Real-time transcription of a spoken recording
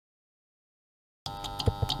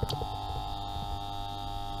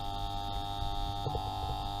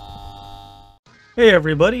Hey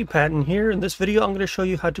everybody, Patton here. In this video I'm going to show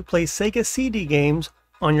you how to play Sega CD games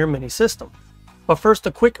on your Mini system. But first,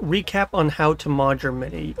 a quick recap on how to mod your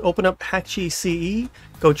Mini. Open up Hakchi CE,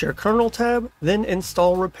 go to your kernel tab, then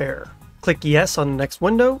install repair. Click yes on the next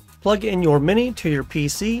window, plug in your Mini to your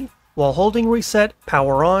PC, while holding reset,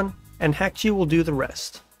 power on, and Hakchi will do the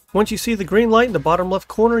rest. Once you see the green light in the bottom left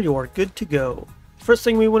corner, you are good to go. First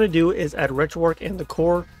thing we want to do is add RetroArch and the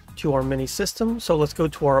core to our Mini system, so let's go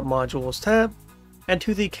to our Modules tab, and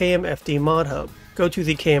to the KMFD Mod Hub. Go to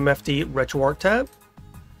the KMFD RetroArch tab,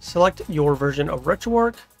 select your version of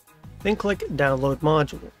RetroArch, then click Download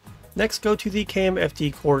Module. Next, go to the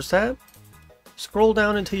KMFD Cores tab, scroll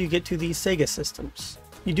down until you get to the Sega systems.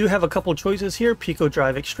 You do have a couple choices here,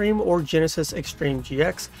 Megadrive Extreme or Genesis Extreme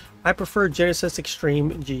GX. I prefer Genesis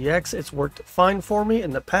Extreme GX, it's worked fine for me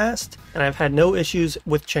in the past, and I've had no issues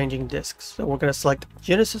with changing discs. So we're going to select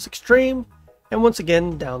Genesis Extreme, and once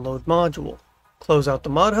again, Download Module. Close out the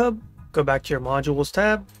Mod Hub, go back to your Modules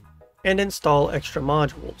tab, and install extra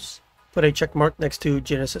modules. Put a check mark next to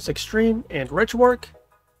Genesis Extreme and RetroArch,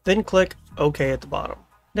 then click OK at the bottom.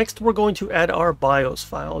 Next, we're going to add our BIOS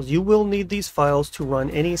files. You will need these files to run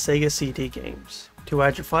any Sega CD games. To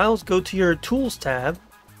add your files, go to your Tools tab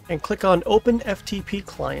and click on Open FTP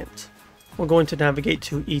Client. We're going to navigate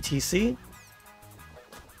to ETC,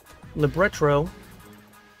 Libretro,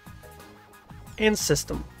 and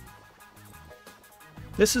System.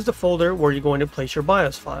 This is the folder where you're going to place your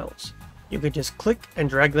BIOS files. You can just click and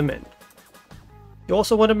drag them in. You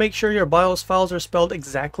also want to make sure your BIOS files are spelled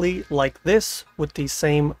exactly like this, with the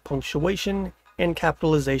same punctuation and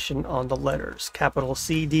capitalization on the letters, capital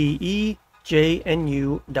C, D, E, J, and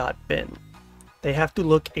U, .bin. They have to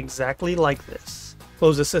look exactly like this.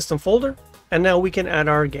 Close the system folder, and now we can add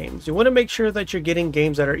our games. You want to make sure that you're getting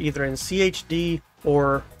games that are either in CHD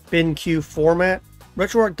or BinQ format.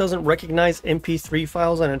 RetroArch doesn't recognize MP3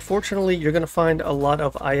 files, and unfortunately you're going to find a lot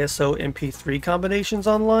of ISO MP3 combinations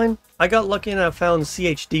online. I got lucky and I found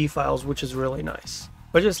CHD files, which is really nice.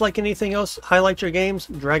 But just like anything else, highlight your games,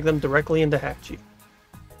 drag them directly into Hakchi.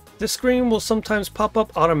 This screen will sometimes pop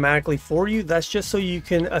up automatically for you. That's just so you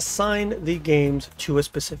can assign the games to a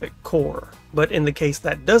specific core. But in the case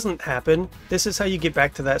that doesn't happen, this is how you get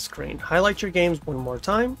back to that screen. Highlight your games one more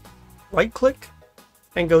time, right click,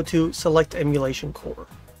 and go to Select Emulation Core.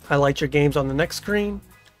 Highlight your games on the next screen,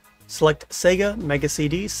 select Sega, Mega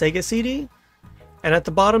CD, Sega CD, and at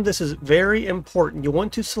the bottom, this is very important, you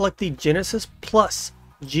want to select the Genesis Plus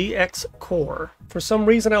GX core. For some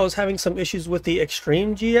reason I was having some issues with the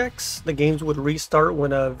Extreme GX. The games would restart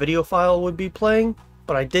when a video file would be playing,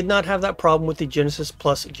 but I did not have that problem with the Genesis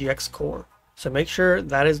Plus GX core. So make sure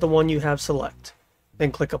that is the one you have select.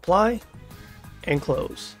 Then click Apply and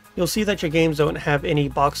Close. You'll see that your games don't have any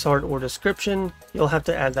box art or description. You'll have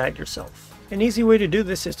to add that yourself. An easy way to do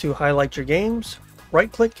this is to highlight your games,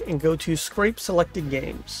 right click and go to Scrape Selected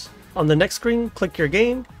Games. On the next screen, click your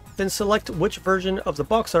game, then select which version of the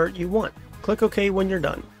box art you want. Click OK when you're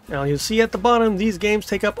done. Now you'll see at the bottom, these games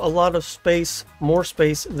take up a lot of space, more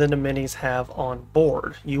space than the minis have on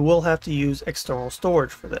board. You will have to use external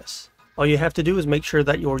storage for this. All you have to do is make sure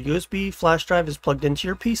that your USB flash drive is plugged into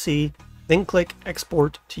your PC, then click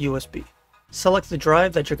Export to USB. Select the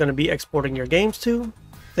drive that you're going to be exporting your games to,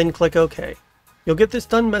 then click OK. You'll get this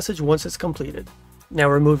done message once it's completed. Now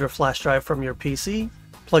remove your flash drive from your PC,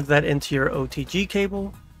 plug that into your OTG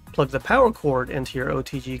cable, plug the power cord into your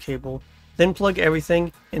OTG cable, then plug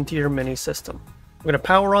everything into your Mini system. We're going to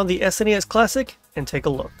power on the SNES Classic and take a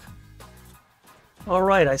look.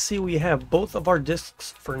 Alright, I see we have both of our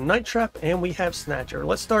discs for Night Trap and we have Snatcher.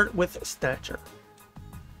 Let's start with Snatcher.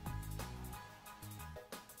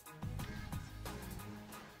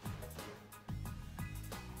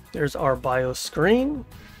 There's our BIOS screen.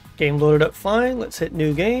 Game loaded up fine. Let's hit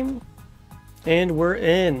New Game. And we're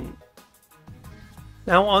in.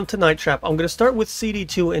 Now on to Night Trap. I'm going to start with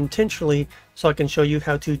CD2 intentionally so I can show you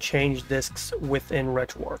how to change discs within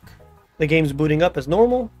RetroArch. The game's booting up as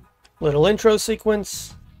normal. Little intro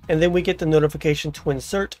sequence. And then we get the notification to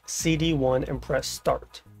insert CD1 and press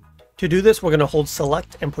Start. To do this, we're going to hold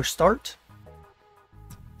Select and push Start.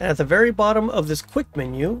 And at the very bottom of this quick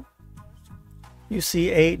menu, you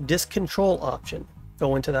see a disk control option.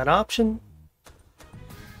 Go into that option,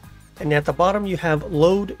 and at the bottom you have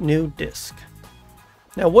Load New Disk.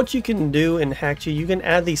 Now what you can do in Hakchi, you can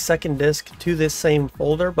add the second disk to this same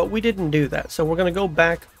folder, but we didn't do that. So we're going to go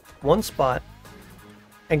back one spot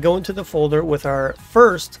and go into the folder with our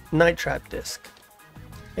first Night Trap disk.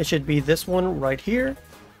 It should be this one right here.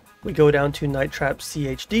 We go down to Night Trap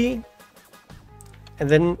CHD, and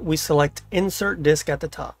then we select Insert Disk at the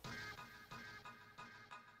top.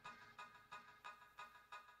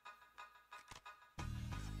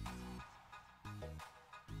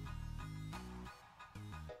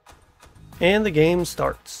 and the game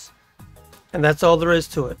starts. And that's all there is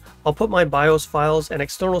to it. I'll put my BIOS files and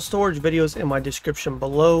external storage videos in my description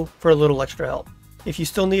below for a little extra help. If you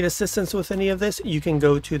still need assistance with any of this, you can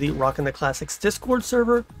go to the Rockin' the Classics Discord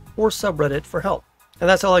server or subreddit for help. And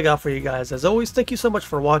that's all I got for you guys. As always, thank you so much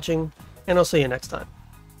for watching, and I'll see you next time.